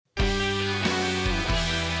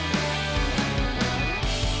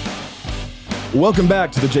Welcome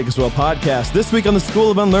back to the Jacobswell Podcast. This week on the School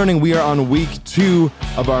of Unlearning, we are on week 2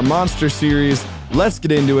 of our Monster series. Let's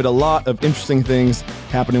get into it. A lot of interesting things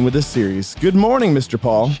happening with this series. Good morning, Mr.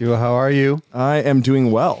 Paul. Shua, how are you? I am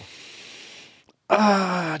doing well.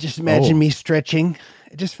 Just imagine me stretching.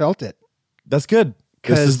 I just felt it. That's good.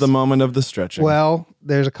 This is the moment of the stretching. Well,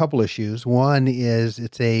 there's a couple issues. One is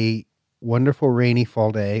it's a wonderful rainy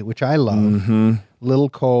fall day, which I love. Mm-hmm. Little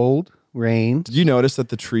cold, rain. Did you notice that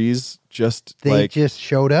the trees just just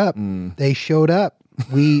showed up? They showed up.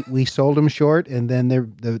 We sold them short, and then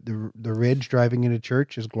the ridge driving into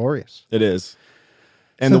church is glorious. It is.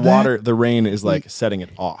 And so the rain is like setting it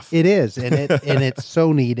off. It is, and it's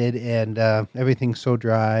so needed, and everything's so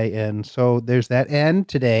dry, and so there's that. And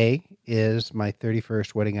today is my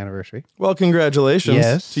 31st wedding anniversary. Well,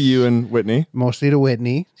 congratulations to you and Whitney. Mostly to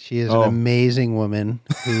Whitney. She is an amazing woman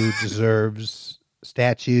who deserves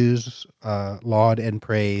statues, laud, and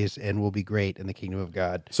praise, and will be great in the kingdom of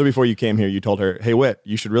God. So before you came here, you told her, hey, Whit,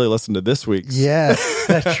 you should really listen to this week's. Yes,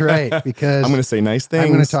 that's right, because I'm going to say nice things.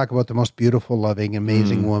 I'm going to talk about the most beautiful, loving,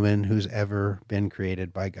 amazing woman who's ever been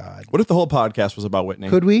created by God. What if the whole podcast was about Whitney?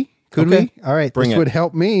 Could we? We? All right, Bring this it. would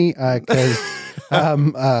help me, because,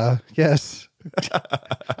 yes.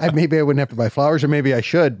 Maybe I wouldn't have to buy flowers, or maybe I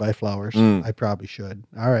should buy flowers. I probably should.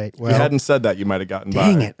 All right. Well, if you hadn't said that, you might have gotten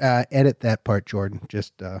by. Dang it. Edit that part, Jordan.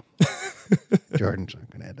 Just, Jordan's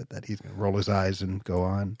not going to edit that. He's going to roll his eyes and go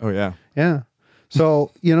on. Oh, yeah. Yeah.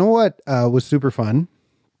 So, you know what was super fun?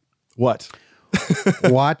 What?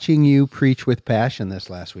 Watching you preach with passion this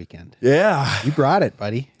last weekend. Yeah. You brought it,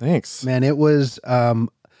 buddy. Thanks. Man, it was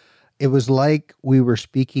like we were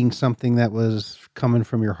speaking something that was coming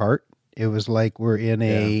from your heart. It was like we're in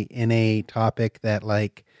a topic that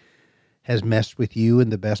like has messed with you in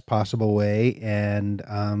the best possible way, and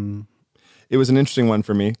it was an interesting one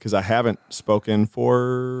for me because I haven't spoken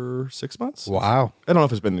for 6 months. Wow, I don't know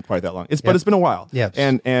if it's been quite that long. But it's been a while. Yes.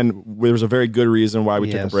 and there was a very good reason why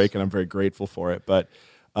we took a break, and I'm very grateful for it. But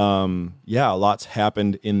a lot's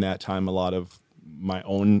happened in that time. A lot of my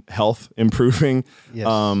own health improving.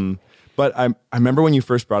 Yes. But I remember when you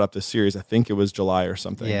first brought up this series, I think it was July or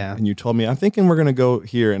something. Yeah. And you told me, I'm thinking we're going to go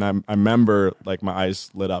here. And I remember like my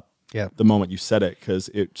eyes lit up the moment you said it, because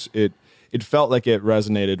it felt like it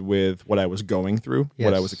resonated with what I was going through,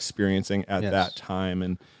 what I was experiencing at that time.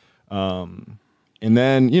 And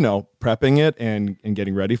then, prepping it and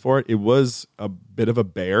getting ready for it, it was a bit of a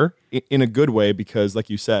bear in a good way, because like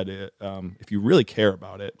you said, if you really care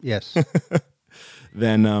about it. Yes.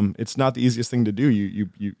 Then it's not the easiest thing to do.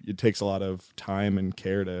 It takes a lot of time and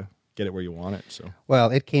care to get it where you want it. So well,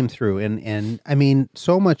 it came through, and I mean,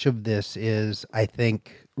 so much of this is, I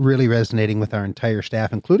think, really resonating with our entire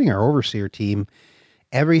staff, including our overseer team.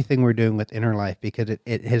 Everything we're doing with Inner Life, because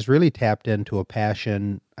it has really tapped into a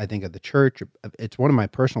passion, I think, of the church. It's one of my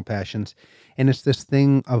personal passions, and it's this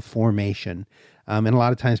thing of formation. And a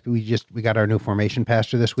lot of times we got our new formation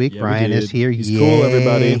pastor this week. Brian is here. He's cool,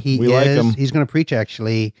 everybody. We like him. He's going to preach,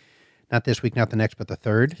 actually, not this week, not the next, but the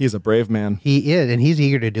third. He's a brave man. He is, and he's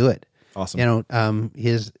eager to do it. Awesome.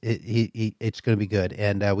 It's going to be good.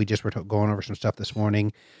 And we just were going over some stuff this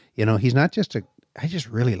morning. He's not just I just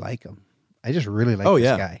really like him. I just really like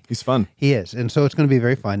this guy. He's fun. He is. And so it's going to be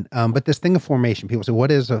very fun. But this thing of formation, people say,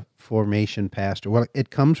 what is a formation pastor? Well, it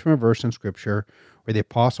comes from a verse in Scripture where the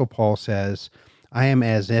Apostle Paul says, I am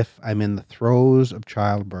as if I'm in the throes of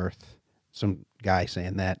childbirth. Some guy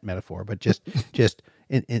saying that metaphor, but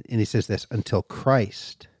and he says this, until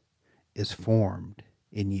Christ is formed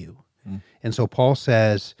in you. And so Paul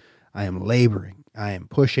says, I am laboring, I am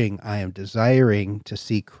pushing, I am desiring to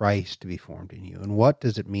see Christ to be formed in you. And what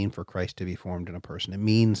does it mean for Christ to be formed in a person? It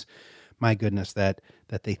means, my goodness, that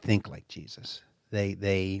they think like Jesus.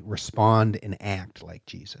 They respond and act like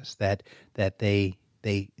Jesus. That they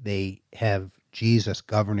have Jesus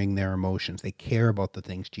governing their emotions. They care about the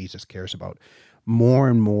things Jesus cares about. More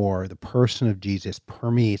and more, the person of Jesus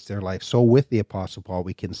permeates their life. So with the Apostle Paul,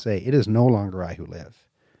 we can say, it is no longer I who live.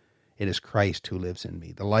 It is Christ who lives in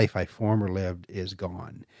me. The life I formerly lived is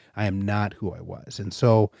gone. I am not who I was. And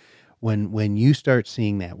so when you start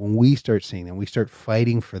seeing that, when we start seeing that, we start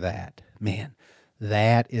fighting for that, man,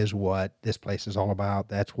 that is what this place is all about.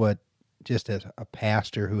 That's what, just as a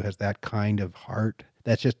pastor who has that kind of heart,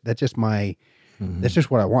 that's just my, that's just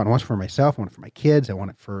what I want. I want it for myself. I want it for my kids. I want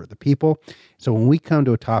it for the people. So when we come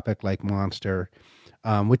to a topic like Monster,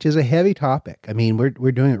 which is a heavy topic. I mean,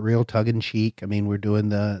 we're doing it real tongue in cheek. I mean, we're doing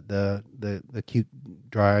the cute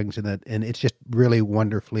drawings and it's just really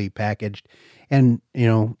wonderfully packaged. And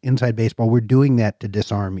inside baseball, we're doing that to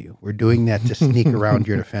disarm you. We're doing that to sneak around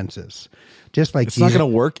your defenses. Just like it's not going to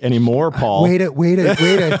work anymore, Paul. Way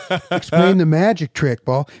to explain the magic trick,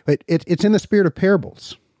 Paul. But it's in the spirit of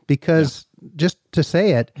parables, because just to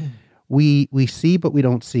say it, we see but we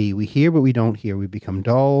don't see. We hear but we don't hear. We become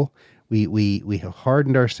dull. We have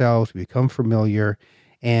hardened ourselves. We become familiar.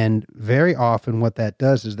 And very often what that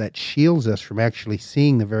does is that shields us from actually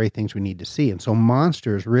seeing the very things we need to see. And so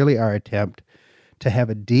Monsters really are our attempt to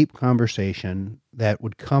have a deep conversation that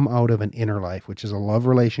would come out of an inner life, which is a love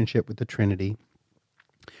relationship with the Trinity,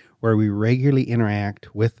 where we regularly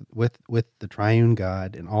interact with the triune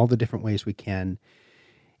God in all the different ways we can,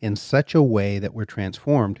 in such a way that we're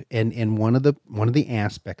transformed. And one of the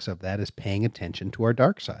aspects of that is paying attention to our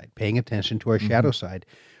dark side, paying attention to our shadow side,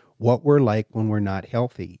 what we're like when we're not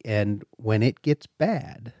healthy. And when it gets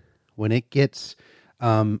bad, when it gets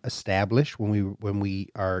established, when we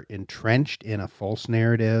are entrenched in a false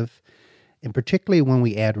narrative, and particularly when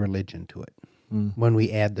we add religion to it, when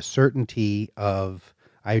we add the certainty of,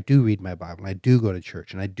 I do read my Bible, and I do go to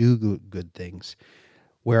church, and I do good things,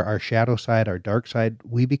 where our shadow side, our dark side,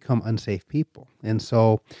 we become unsafe people. And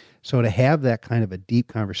so to have that kind of a deep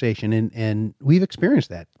conversation, and we've experienced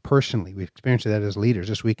that personally. We've experienced that as leaders.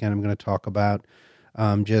 This weekend I'm going to talk about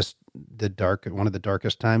just one of the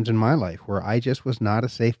darkest times in my life, where I just was not a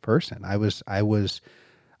safe person. I was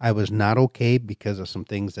not okay because of some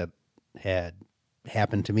things that had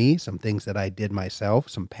happened to me, some things that I did myself,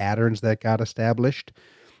 some patterns that got established,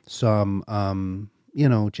 some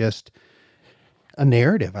just a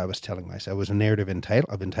narrative I was telling myself. It was a narrative of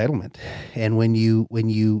entitlement. And when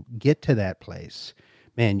you get to that place,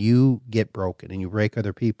 man, you get broken and you break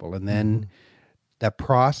other people. And then that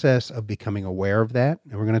process of becoming aware of that,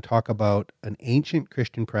 and we're going to talk about an ancient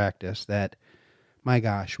Christian practice that, my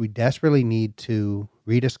gosh, we desperately need to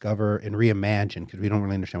rediscover and reimagine, because we don't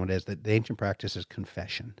really understand what it is. The ancient practice is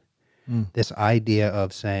confession. This idea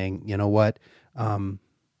of saying, you know what,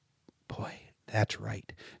 boy, that's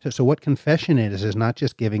right. So what confession is not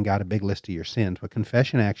just giving God a big list of your sins. What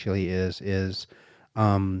confession actually is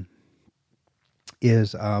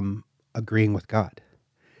agreeing with God.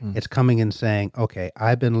 It's coming and saying, okay,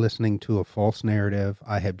 I've been listening to a false narrative.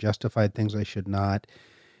 I have justified things I should not.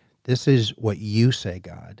 This is what you say,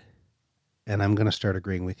 God, and I'm going to start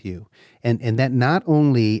agreeing with you. And that not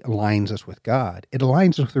only aligns us with God, it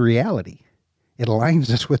aligns us with the reality. It aligns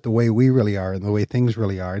us with the way we really are and the way things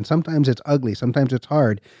really are. And sometimes it's ugly. Sometimes it's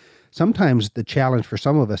hard. Sometimes the challenge for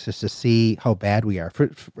some of us is to see how bad we are.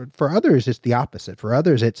 For others, it's the opposite. For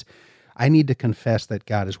others, it's, I need to confess that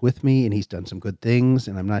God is with me and he's done some good things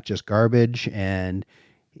and I'm not just garbage and,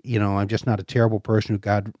 I'm just not a terrible person who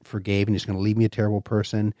God forgave and he's going to leave me a terrible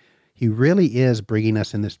person. He really is bringing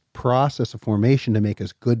us in this process of formation to make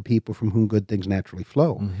us good people from whom good things naturally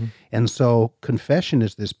flow. And so confession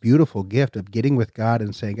is this beautiful gift of getting with God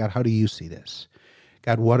and saying, God, how do you see this?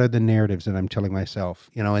 God, what are the narratives that I'm telling myself?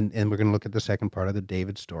 And we're going to look at the second part of the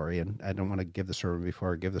David story. And I don't want to give the sermon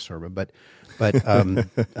before I give the sermon, but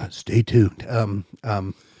stay tuned.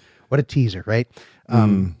 What a teaser, right?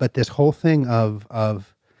 But this whole thing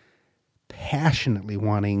of passionately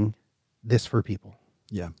wanting this for people,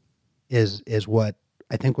 is what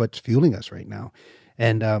I think what's fueling us right now,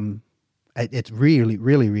 and it's really,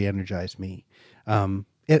 really re-energized me.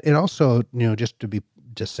 It also,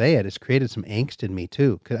 just say it, it's created some angst in me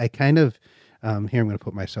too. Cause I kind of, here I'm going to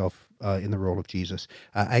put myself in the role of Jesus.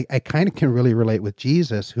 I kind of can really relate with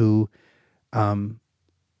Jesus, who,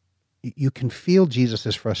 you can feel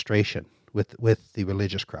Jesus's frustration with the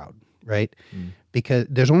religious crowd, right? Because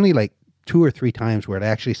there's only like 2 or 3 times where it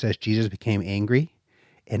actually says Jesus became angry,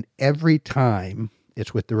 and every time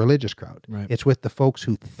it's with the religious crowd. Right. It's with the folks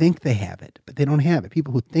who think they have it, but they don't have it.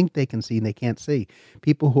 People who think they can see and they can't see.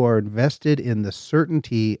 People who are invested in the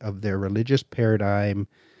certainty of their religious paradigm,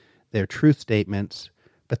 their truth statements,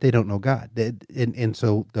 but they don't know God. And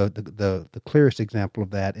so the clearest example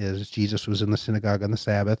of that is Jesus was in the synagogue on the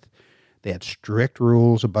Sabbath. They had strict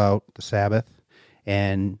rules about the Sabbath,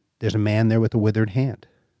 and there's a man there with a withered hand.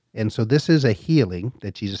 And so this is a healing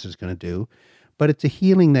that Jesus is going to do, but it's a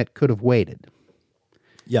healing that could have waited.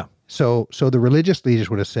 Yeah. So the religious leaders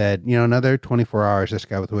would have said, another 24 hours, this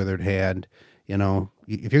guy with a withered hand, if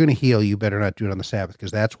you're going to heal, you better not do it on the Sabbath,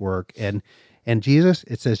 because that's work. And Jesus,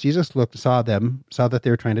 it says, Jesus saw that they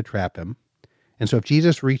were trying to trap him. And so if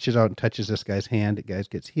Jesus reaches out and touches this guy's hand, the guy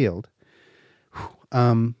gets healed.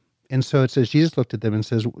 And so it says, Jesus looked at them and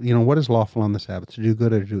says, what is lawful on the Sabbath, to do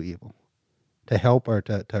good or to do evil? to help or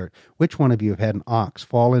to which one of you have had an ox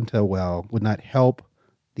fall into a well would not help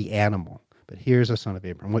the animal? But here's a son of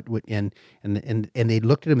Abraham. And they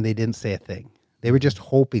looked at him and they didn't say a thing. They were just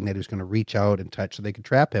hoping that he was going to reach out and touch so they could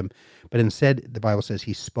trap him. But instead, the Bible says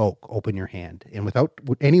he spoke, "Open your hand." And without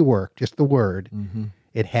any work, just the word,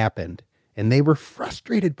 it happened. And they were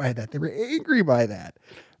frustrated by that. They were angry by that.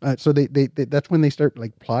 So they that's when they start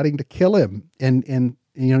like plotting to kill him. And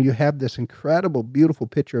you have this incredible, beautiful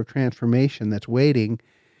picture of transformation that's waiting.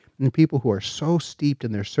 And people who are so steeped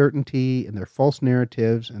in their certainty and their false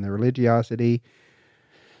narratives and their religiosity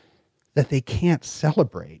that they can't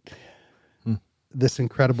celebrate this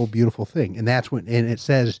incredible, beautiful thing. And that's when, and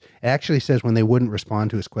it actually says when they wouldn't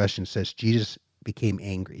respond to his question, it says Jesus became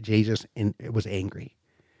angry. Jesus was angry.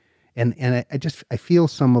 And I feel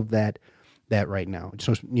some of that right now.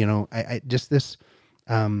 So, I just this,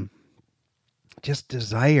 just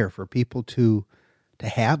desire for people to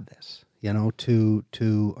have this, to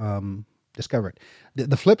discover it.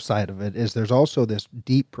 The flip side of it is there's also this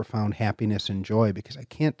deep, profound happiness and joy, because I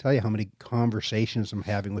can't tell you how many conversations I'm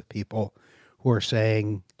having with people who are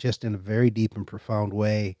saying, just in a very deep and profound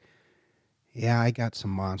way, yeah, I got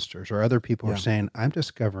some monsters. Or other people are saying, I'm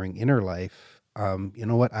discovering inner life. You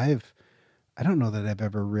know what? I don't know that I've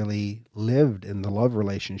ever really lived in the love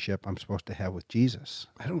relationship I'm supposed to have with Jesus.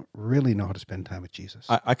 I don't really know how to spend time with Jesus.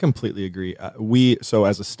 I completely agree. So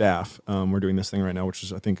as a staff, we're doing this thing right now, which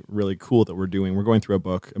is, I think, really cool that we're doing. We're going through a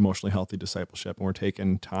book, Emotionally Healthy Discipleship, and we're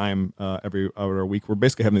taking time every hour a week. We're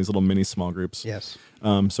basically having these little mini small groups. Yes.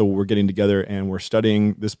 So we're getting together and we're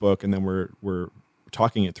studying this book, and then we're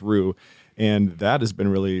talking it through. And that has been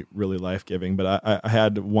really, really life-giving. But I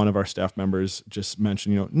had one of our staff members just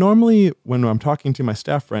mention, normally when I'm talking to my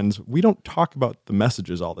staff friends, we don't talk about the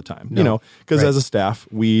messages all the time, because as a staff,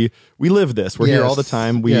 we live this. We're here all the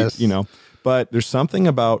time. But there's something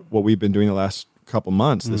about what we've been doing the last couple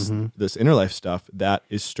months, this inner life stuff, that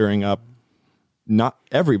is stirring up not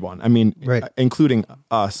everyone. I mean, including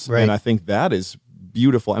us. Right. And I think that is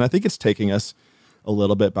beautiful. And I think it's taking us a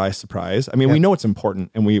little bit by surprise. I mean, we know it's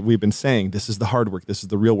important, and we've been saying this is the hard work, this is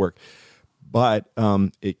the real work, but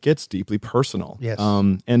it gets deeply personal. Yes.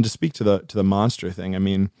 And to speak to the monster thing, I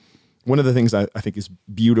mean, one of the things I think is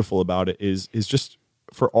beautiful about it is just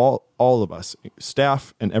for all of us,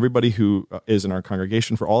 staff and everybody who is in our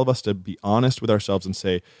congregation, for all of us to be honest with ourselves and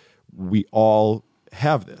say, we all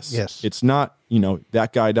have this. Yes. It's not,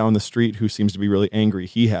 that guy down the street who seems to be really angry,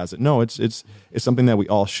 he has it. No, it's something that we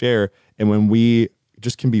all share. And when we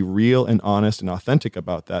just can be real and honest and authentic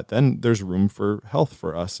about that, then there's room for health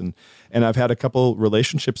for us. And I've had a couple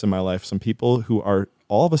relationships in my life, some people who are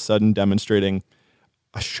all of a sudden demonstrating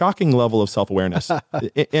a shocking level of self-awareness.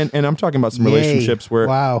 and I'm talking about some relationships where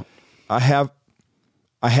I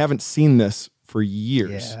haven't seen this for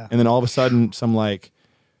years. Yeah. And then all of a sudden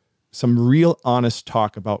some real honest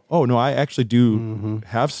talk about, oh no, I actually do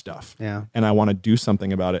have stuff. Yeah. And I want to do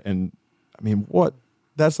something about it. And I mean,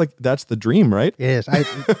 that's the dream, right? It is.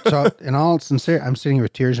 So in all sincerity, I'm sitting here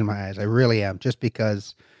with tears in my eyes. I really am, just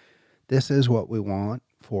because this is what we want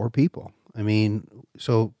for people. I mean,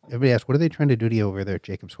 so everybody asks, what are they trying to do to you over there at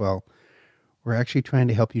Jacob's Well? We're actually trying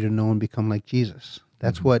to help you to know and become like Jesus.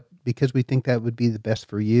 That's because we think that would be the best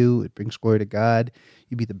for you. It brings glory to God.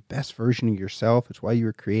 You'd be the best version of yourself. It's why you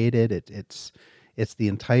were created. It's the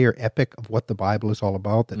entire epic of what the Bible is all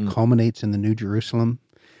about that culminates in the New Jerusalem.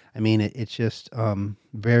 I mean, it's just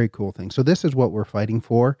very cool thing. So this is what we're fighting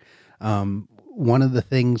for. One of the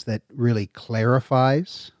things that really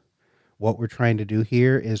clarifies what we're trying to do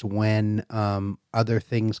here is when other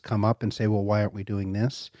things come up and say, well, why aren't we doing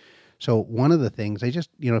this? So one of the things I just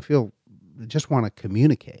want to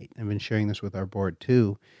communicate, I've been sharing this with our board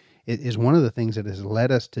too, it is one of the things that has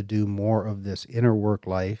led us to do more of this inner work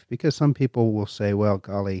life, because some people will say, well,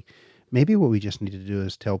 golly, maybe what we just need to do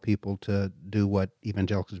is tell people to do what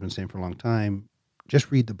evangelicals have been saying for a long time,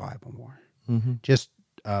 just read the Bible more. Mm-hmm. Just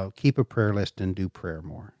keep a prayer list and do prayer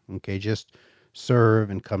more. Okay, just serve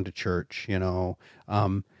and come to church,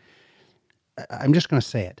 I'm just going to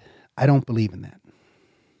say it. I don't believe in that.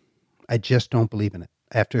 I just don't believe in it.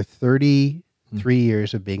 After 33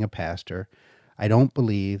 years of being a pastor, I don't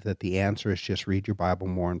believe that the answer is just read your Bible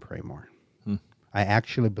more and pray more. I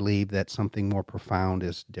actually believe that something more profound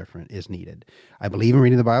is needed. I believe in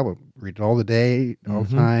reading the Bible. Read it all the day, all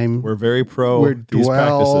the time. We're very pro these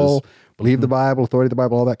practices. Believe the Bible, authority of the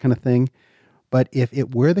Bible, all that kind of thing. But if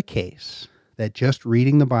it were the case that just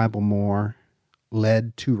reading the Bible more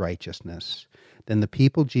led to righteousness, then the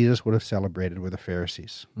people Jesus would have celebrated were the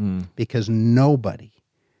Pharisees. Because nobody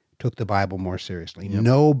took the Bible more seriously. Yep.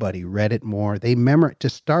 Nobody read it more. They memorized, to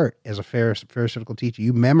start as a Pharisaical teacher,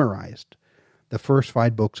 you memorized the first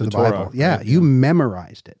 5 books of the Torah, Bible. Yeah, right? you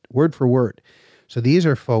memorized it word for word. So these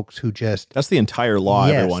are folks who just... That's the entire law,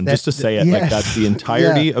 Yes, everyone. that's Just to say it, yes. like that's the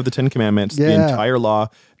entirety of the 10 Commandments, the Yeah. entire law,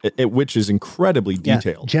 which is incredibly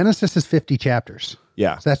detailed. Genesis is 50 chapters.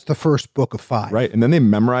 Yeah. So that's the first book of 5. Right. And then they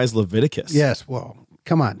memorize Leviticus. Yes, well,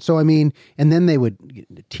 come on. So, I mean, and then they would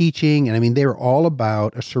teaching, and I mean, they were all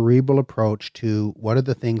about a cerebral approach to what are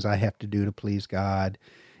the things I have to do to please God.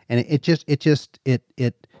 And it just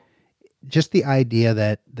the idea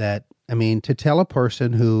that, I mean, to tell a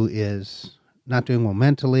person who is not doing well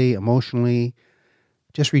mentally, emotionally,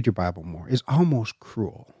 just read your Bible more is almost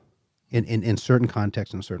cruel in certain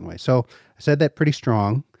contexts, in certain ways. So I said that pretty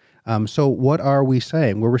strong. So what are we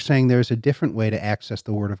saying? Well, we're saying there's a different way to access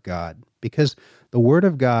the Word of God, because the Word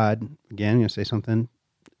of God, again, I'm going to say something,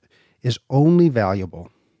 is only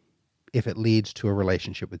valuable if it leads to a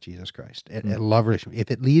relationship with Jesus Christ, a love relationship.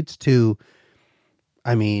 If it leads to,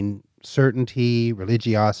 I mean, certainty,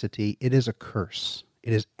 religiosity, it is a curse.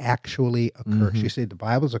 It is actually a curse. You say the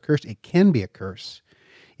Bible's a curse. It can be a curse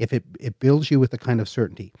if it builds you with a kind of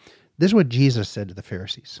certainty. This is what Jesus said to the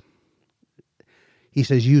Pharisees. He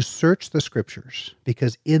says, you search the Scriptures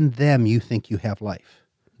because in them you think you have life.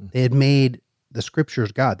 They had made the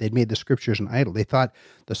Scriptures God. They'd made the Scriptures an idol. They thought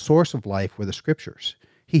the source of life were the Scriptures.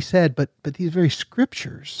 He said, but these very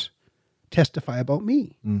Scriptures testify about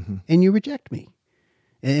me, and you reject me.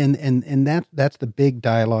 And that's the big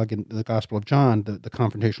dialogue in the Gospel of John, the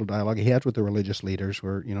confrontational dialogue he has with the religious leaders,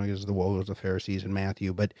 where, he has the woes of the Pharisees in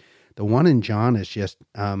Matthew. But the one in John is just,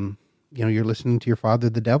 you're listening to your father,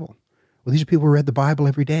 the devil. Well, these are people who read the Bible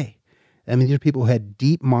every day. I mean, these are people who had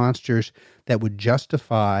deep monsters that would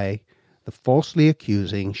justify the falsely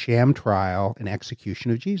accusing, sham trial, and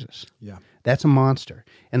execution of Jesus. Yeah. That's a monster.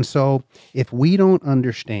 And so if we don't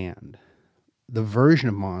understand the version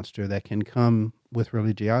of monster that can come with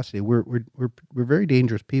religiosity, we're very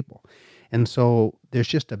dangerous people. And so there's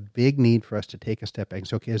just a big need for us to take a step back and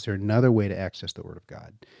say, okay, is there another way to access the Word of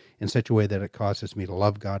God in such a way that it causes me to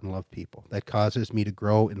love God and love people, that causes me to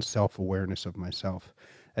grow in self-awareness of myself,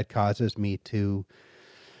 that causes me to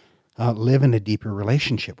live in a deeper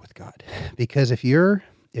relationship with God? Because if you're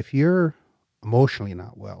emotionally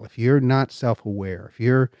not well, if you're not self-aware, if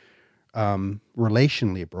you're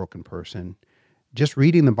relationally a broken person, just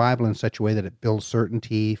reading the Bible in such a way that it builds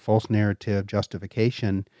certainty, false narrative,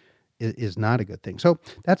 justification is not a good thing. So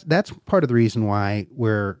that's part of the reason why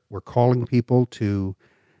we're calling people to,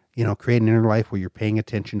 create an inner life where you're paying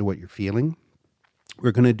attention to what you're feeling.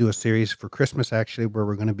 We're going to do a series for Christmas, actually, where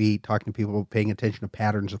we're going to be talking to people about paying attention to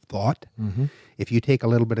patterns of thought. If you take a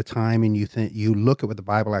little bit of time and you look at what the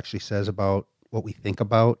Bible actually says about what we think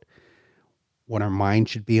about, what our mind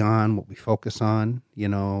should be on, what we focus on,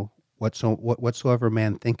 whatsoever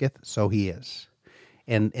man thinketh, so he is.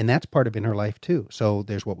 And that's part of inner life too. So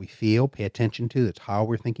there's what we feel, pay attention to. That's how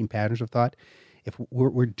we're thinking, patterns of thought. If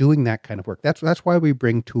we're doing that kind of work, that's why we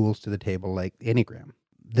bring tools to the table like the Enneagram.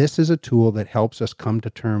 This is a tool that helps us come to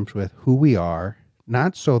terms with who we are,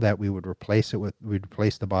 not so that we'd replace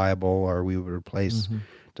the Bible or we would replace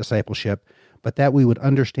discipleship, but that we would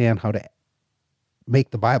understand how to make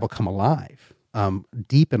the Bible come alive,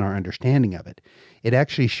 deepen our understanding of it. It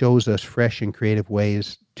actually shows us fresh and creative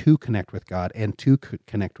ways to connect with God and to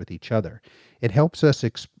connect with each other. It helps us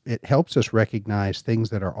recognize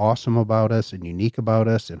things that are awesome about us and unique about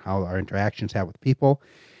us and how our interactions have with people.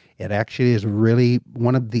 It actually is really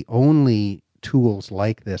one of the only tools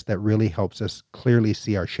like this that really helps us clearly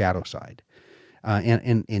see our shadow side,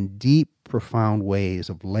 and in deep, profound ways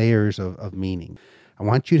of layers of meaning. I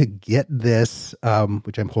want you to get this,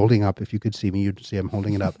 which I'm holding up. If you could see me, you'd see I'm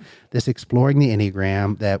holding it up. This Exploring the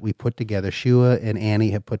Enneagram that we put together. Shua and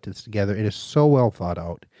Annie have put this together. It is so well thought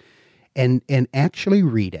out. And actually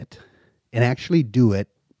read it and actually do it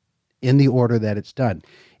in the order that it's done,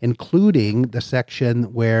 including the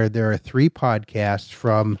section where there are 3 podcasts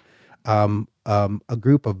from a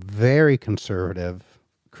group of very conservative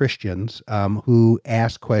Christians who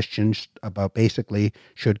ask questions about basically,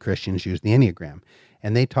 should Christians use the Enneagram?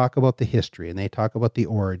 And they talk about the history, and they talk about the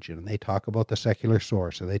origin, and they talk about the secular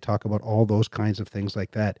source, and they talk about all those kinds of things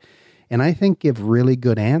like that. And I think give really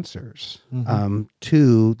good answers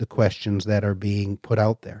to the questions that are being put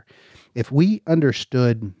out there. If we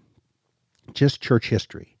understood just church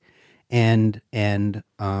history and the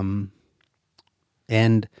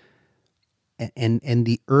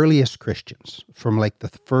earliest Christians from like the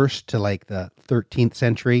 1st to like the 13th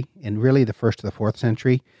century and really the 1st to the 4th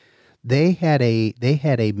century, they had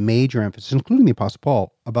a major emphasis, including the Apostle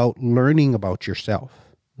Paul, about learning about yourself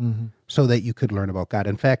so that you could learn about God.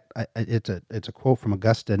 In fact, it's a quote from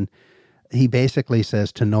Augustine. He basically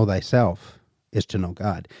says, to know thyself is to know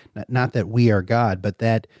God. Not that we are God, but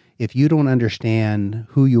that if you don't understand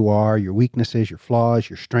who you are, your weaknesses, your flaws,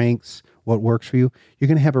 your strengths, what works for you, you're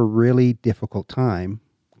going to have a really difficult time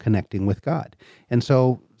connecting with God. And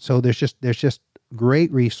so there's just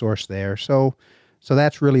great resource there. So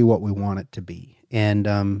that's really what we want it to be.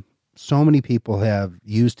 And so many people have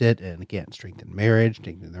used it, and again, strengthen marriage,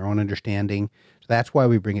 strengthen their own understanding. So that's why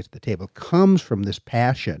we bring it to the table. It comes from this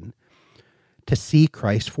passion to see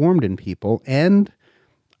Christ formed in people, and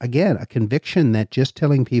again, a conviction that just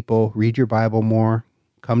telling people, read your Bible more,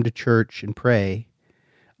 come to church and pray,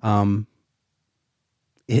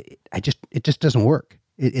 it just doesn't work.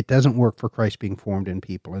 It doesn't work for Christ being formed in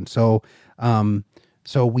people. And so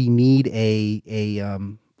we need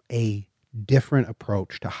a different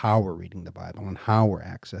approach to how we're reading the Bible and how we're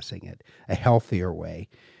accessing it, a healthier way.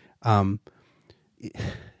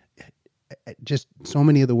 Just so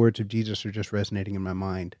many of the words of Jesus are just resonating in my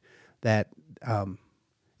mind that,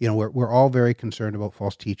 we're all very concerned about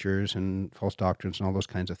false teachers and false doctrines and all those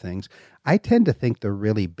kinds of things. I tend to think the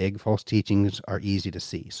really big false teachings are easy to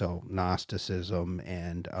see. So Gnosticism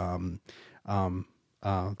and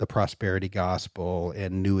the prosperity gospel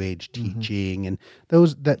and New Age teaching and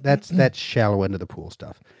that's shallow end of the pool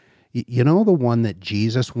stuff. The one that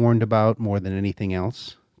Jesus warned about more than anything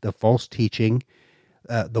else, the false teaching,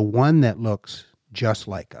 the one that looks just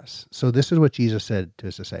like us. So this is what Jesus said to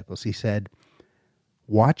his disciples. He said,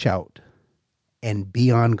 watch out and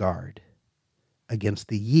be on guard against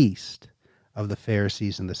the yeast of the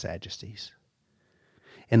Pharisees and the Sadducees.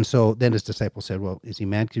 And so then his disciples said, well, is he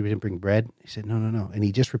mad because we didn't bring bread? He said, no. And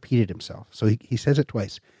he just repeated himself. So he says it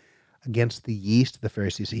twice, against the yeast of the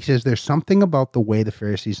Pharisees. He says there's something about the way the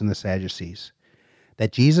Pharisees and the Sadducees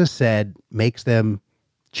that Jesus said makes them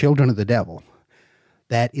children of the devil.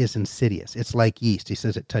 That is insidious. It's like yeast. He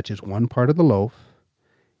says it touches one part of the loaf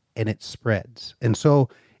and it spreads. And so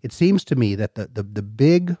it seems to me that the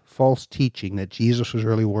big false teaching that Jesus was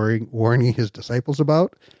really warning his disciples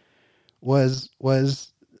about was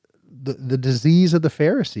the disease of the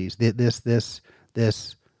Pharisees, this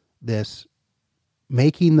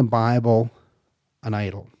making the Bible an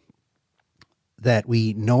idol, that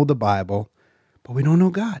we know the Bible, but we don't know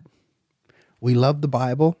God. We love the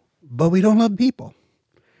Bible, but we don't love people.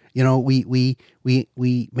 We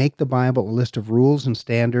make the Bible a list of rules and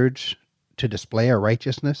standards to display our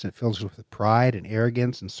righteousness. It fills us with pride and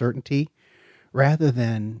arrogance and certainty, rather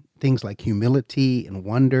than things like humility and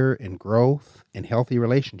wonder and growth and healthy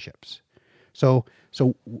relationships. So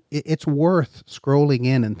it's worth scrolling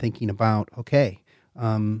in and thinking about, okay,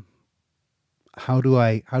 how do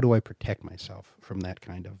I protect myself from that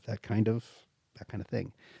kind of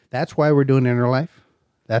thing? That's why we're doing Inner Life.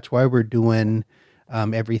 That's why we're doing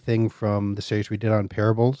everything from the series we did on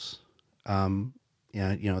parables. The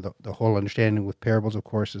whole understanding with parables, of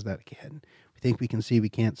course, is that, again, we think we can see, we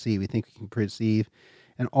can't see. We think we can perceive.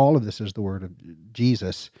 And all of this is the word of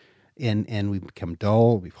Jesus. And we become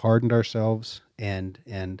dull. We've hardened ourselves. And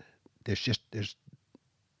there's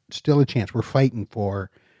still a chance. We're fighting for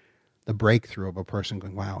the breakthrough of a person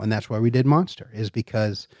going, wow. And that's why we did Monster, is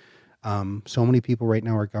because so many people right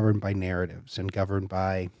now are governed by narratives and governed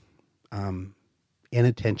by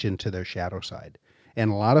inattention to their shadow side.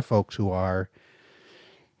 And a lot of folks who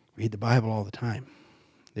read the Bible all the time.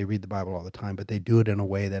 They read the Bible all the time, but they do it in a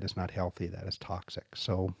way that is not healthy, that is toxic.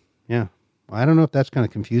 So, yeah. Well, I don't know if that's going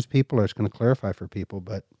to confuse people or it's going to clarify for people,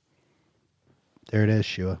 but there it is,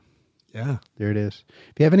 Shua. Yeah. There it is.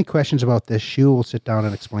 If you have any questions about this, Shua will sit down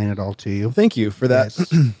and explain it all to you. Thank you for that.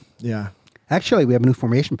 Yes. Yeah. Actually, we have a new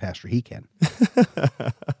formation pastor. He can.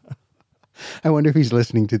 I wonder if he's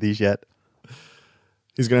listening to these yet.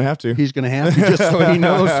 He's going to have to. He's going to have to, just so he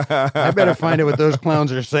knows. I better find out what those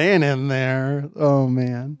clowns are saying in there. Oh,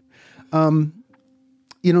 man. I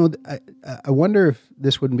wonder if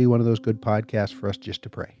this wouldn't be one of those good podcasts for us just to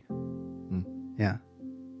pray. Yeah.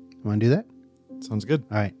 You want to do that? Sounds good.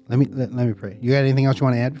 All right. Let me pray. You got anything else you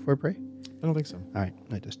want to add before I pray? I don't think so. All right.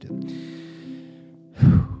 I just did.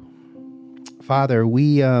 Father,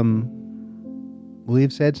 we've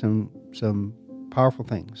said some powerful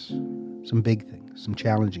things, some big things, some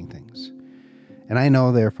challenging things. And I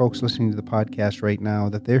know there are folks listening to the podcast right now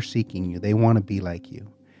that they're seeking you. They want to be like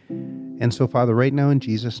you. And so, Father, right now in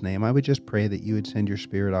Jesus' name, I would just pray that you would send your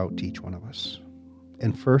Spirit out to each one of us.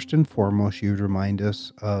 And first and foremost, you would remind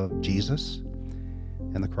us of Jesus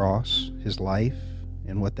and the cross, his life,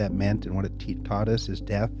 and what that meant and what it taught us, his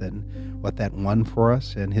death, and what that won for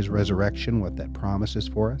us, and his resurrection, what that promises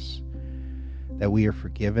for us, that we are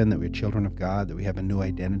forgiven, that we're children of God, that we have a new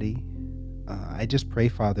identity. I just pray,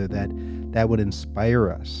 Father, that would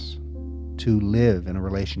inspire us to live in a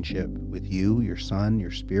relationship with you, your Son,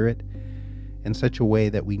 your Spirit, in such a way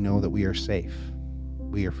that we know that we are safe,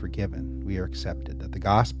 we are forgiven, we are accepted, that the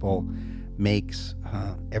gospel makes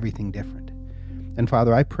everything different. And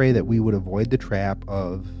Father, I pray that we would avoid the trap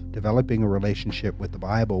of developing a relationship with the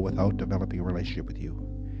Bible without developing a relationship with you.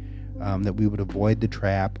 That we would avoid the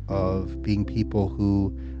trap of being people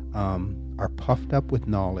who are puffed up with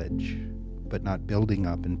knowledge, but not building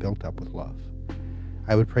up and built up with love.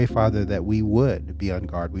 I would pray, Father, that we would be on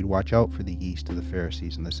guard. We'd watch out for the yeast of the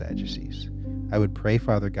Pharisees and the Sadducees. I would pray,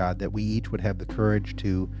 Father God, that we each would have the courage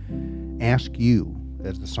to ask you,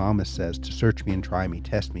 as the psalmist says, to search me and try me,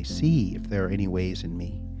 test me, see if there are any ways in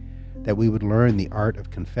me. That we would learn the art of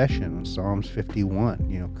confession in Psalms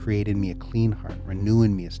 51, create in me a clean heart, renew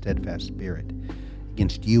in me a steadfast spirit.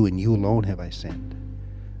 Against you and you alone have I sinned.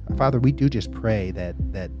 Father, we do just pray that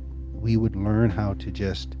we would learn how to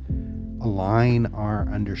just align our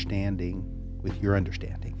understanding with your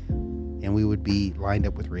understanding, and we would be lined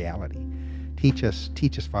up with reality. Teach us,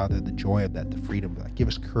 Father, the joy of that, the freedom of that. Give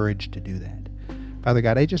us courage to do that. Father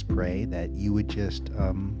God, I just pray that you would just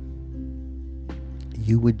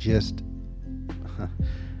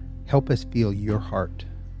help us feel your heart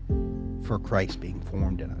for Christ being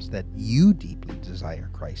formed in us, that you deeply desire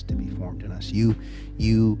Christ to be formed in us. You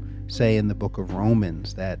say in the book of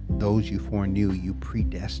Romans that those you foreknew, you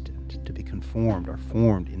predestined to be conformed or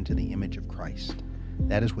formed into the image of Christ.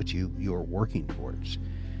 That is what you are working towards.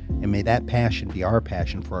 And may that passion be our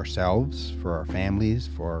passion for ourselves, for our families,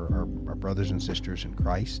 for our brothers and sisters in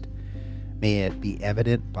Christ. May it be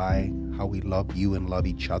evident by how we love you and love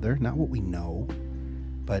each other, not what we know,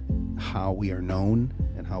 but how we are known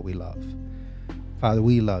and how we love. Father,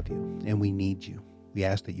 we love you and we need you. We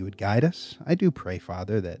ask that you would guide us. I do pray,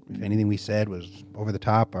 Father, that if anything we said was over the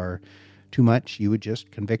top or too much, you would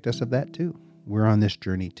just convict us of that too. We're on this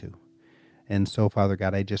journey too. And so, Father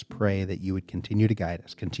God, I just pray that you would continue to guide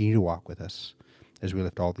us, continue to walk with us as we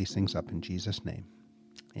lift all these things up in Jesus' name.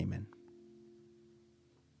 Amen.